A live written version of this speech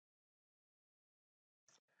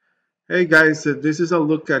Hey guys, this is a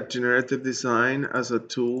look at generative design as a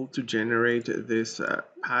tool to generate this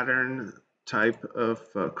pattern type of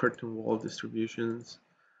curtain wall distributions.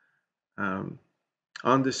 Um,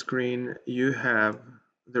 on the screen, you have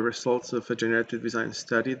the results of a generative design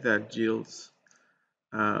study that yields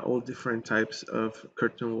all different types of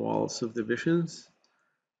curtain wall subdivisions.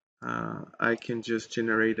 I can just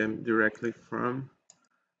generate them directly from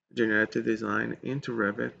generative design into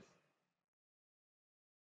Revit.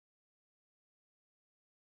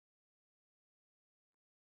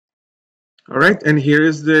 All right, and here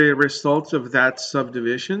is the results of that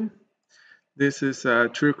subdivision. This is a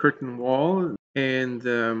true curtain wall,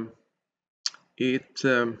 and it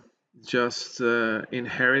just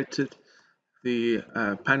inherited the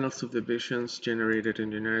panel subdivisions generated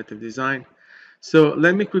in generative design. So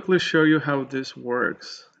let me quickly show you how this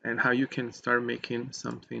works and how you can start making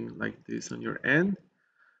something like this on your end.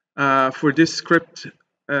 For this script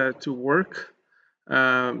to work,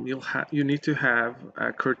 you need to have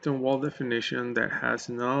a curtain wall definition that has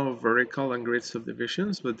no vertical and grid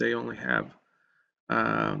subdivisions, but they only have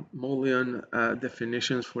Boolean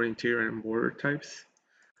definitions for interior and border types.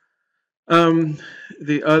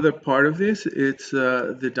 The other part of this, it's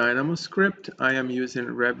the Dynamo script. I am using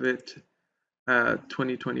Revit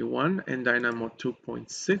 2021 and Dynamo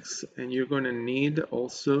 2.6, and you're going to need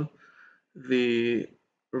also the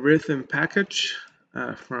rhythm package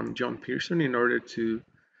from John Pearson in order to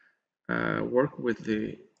work with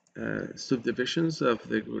the subdivisions of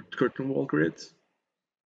the curtain wall grids.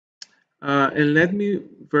 And let me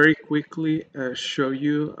very quickly show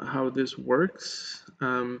you how this works.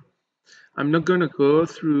 I'm not going to go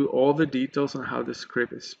through all the details on how the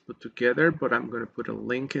script is put together, but I'm going to put a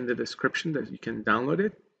link in the description that you can download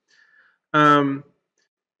it.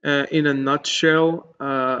 In a nutshell,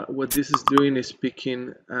 what this is doing is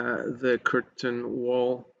picking the curtain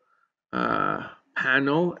wall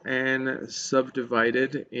panel and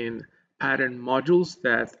subdivided in pattern modules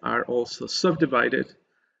that are also subdivided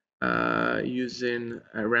using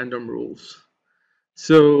random rules.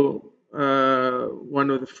 So one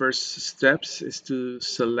of the first steps is to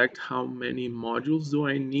select how many modules do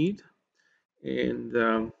I need, and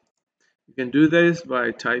you can do this by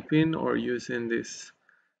typing or using this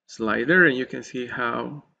slider, and you can see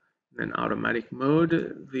how in an automatic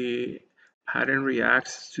mode the pattern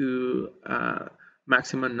reacts to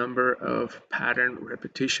maximum number of pattern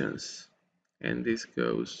repetitions, and this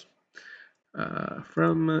goes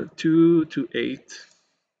from 2 to 8.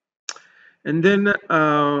 And then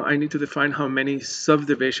I need to define how many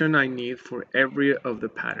subdivision I need for every of the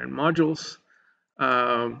pattern modules.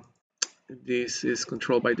 This is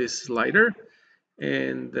controlled by this slider,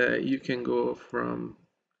 and you can go from,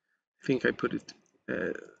 I think I put it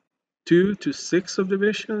 2 to 6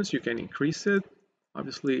 subdivisions. You can increase it.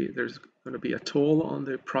 Obviously, there's going to be a toll on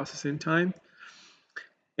the processing time.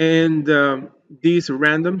 And these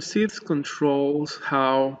random seeds controls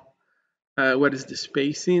how what is the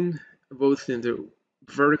spacing both in the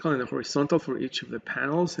vertical and the horizontal for each of the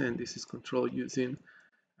panels, and this is controlled using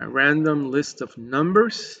a random list of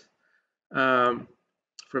numbers from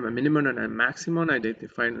a minimum and a maximum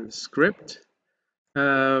identified in the script.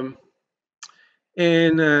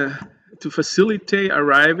 And to facilitate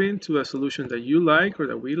arriving to a solution that you like or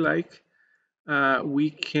that we like, we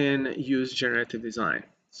can use generative design.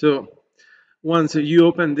 So once you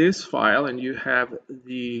open this file and you have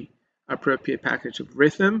the appropriate package of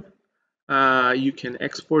rhythm, you can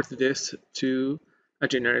export this to a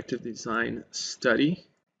generative design study.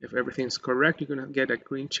 If everything's correct, you're going to get a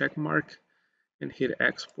green check mark and hit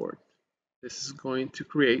export. This is going to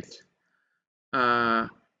create a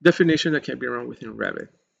definition that can be run within Revit.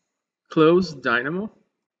 Close Dynamo,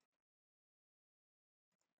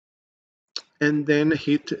 and then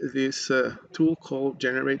hit this tool called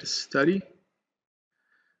Generate Study.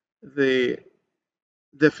 The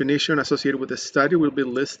definition associated with the study will be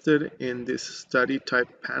listed in this study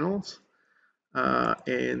type panels.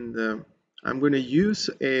 And I'm going to use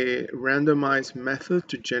a randomized method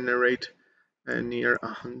to generate near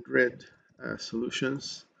 100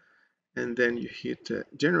 solutions, and then you hit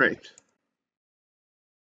generate.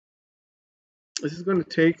 This is going to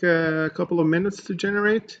take a couple of minutes to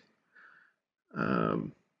generate.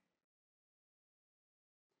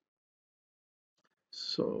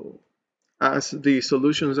 So as the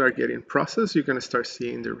solutions are getting processed, you're going to start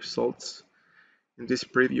seeing the results in this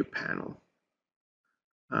preview panel.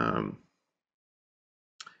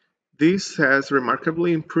 This has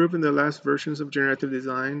remarkably improved in the last versions of generative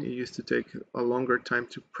design. It used to take a longer time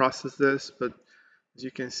to process this, but as you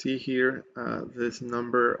can see here, this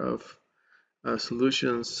number of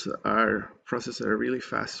solutions are processed at a really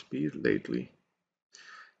fast speed lately.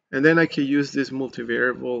 And then I can use this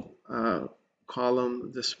multivariable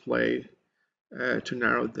column display to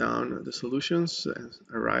narrow down the solutions and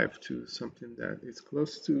arrive to something that is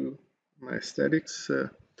close to my aesthetics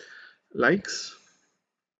likes.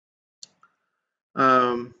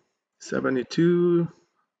 72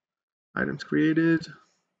 items created.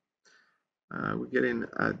 We're getting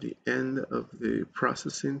at the end of the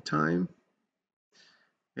processing time,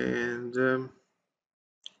 and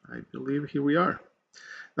I believe here we are.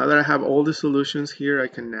 Now that I have all the solutions here, I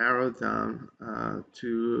can narrow down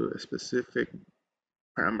to specific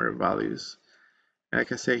parameter values. And I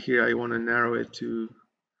can say here I want to narrow it to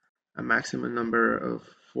a maximum number of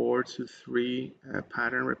 4 to 3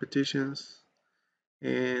 pattern repetitions,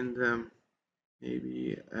 and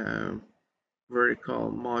maybe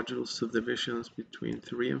vertical module subdivisions between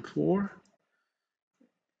 3 and 4.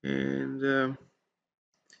 And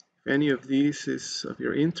if any of these is of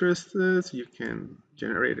your interest, you can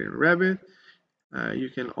generate it in Revit. You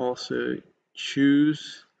can also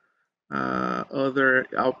choose other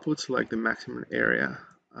outputs like the maximum area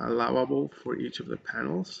allowable for each of the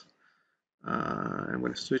panels. I'm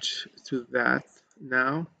going to switch to that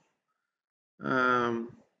now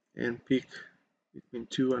and pick between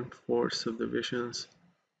 2 and 4 subdivisions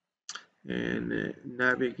and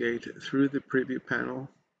navigate through the preview panel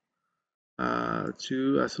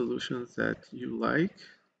to a solution that you like.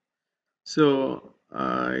 So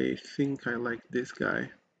I think I like this guy,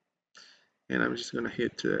 and I'm just going to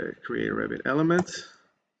hit create Revit element.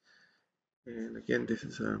 And again, this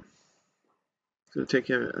is going to take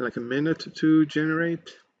like a minute to generate.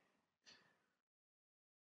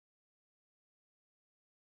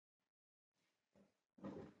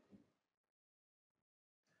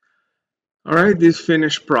 All right, this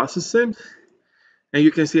finished processing, and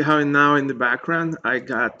you can see how now in the background I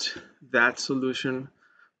got that solution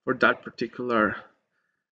for that particular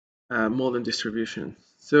mold and distribution.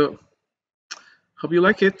 So hope you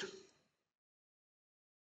like it.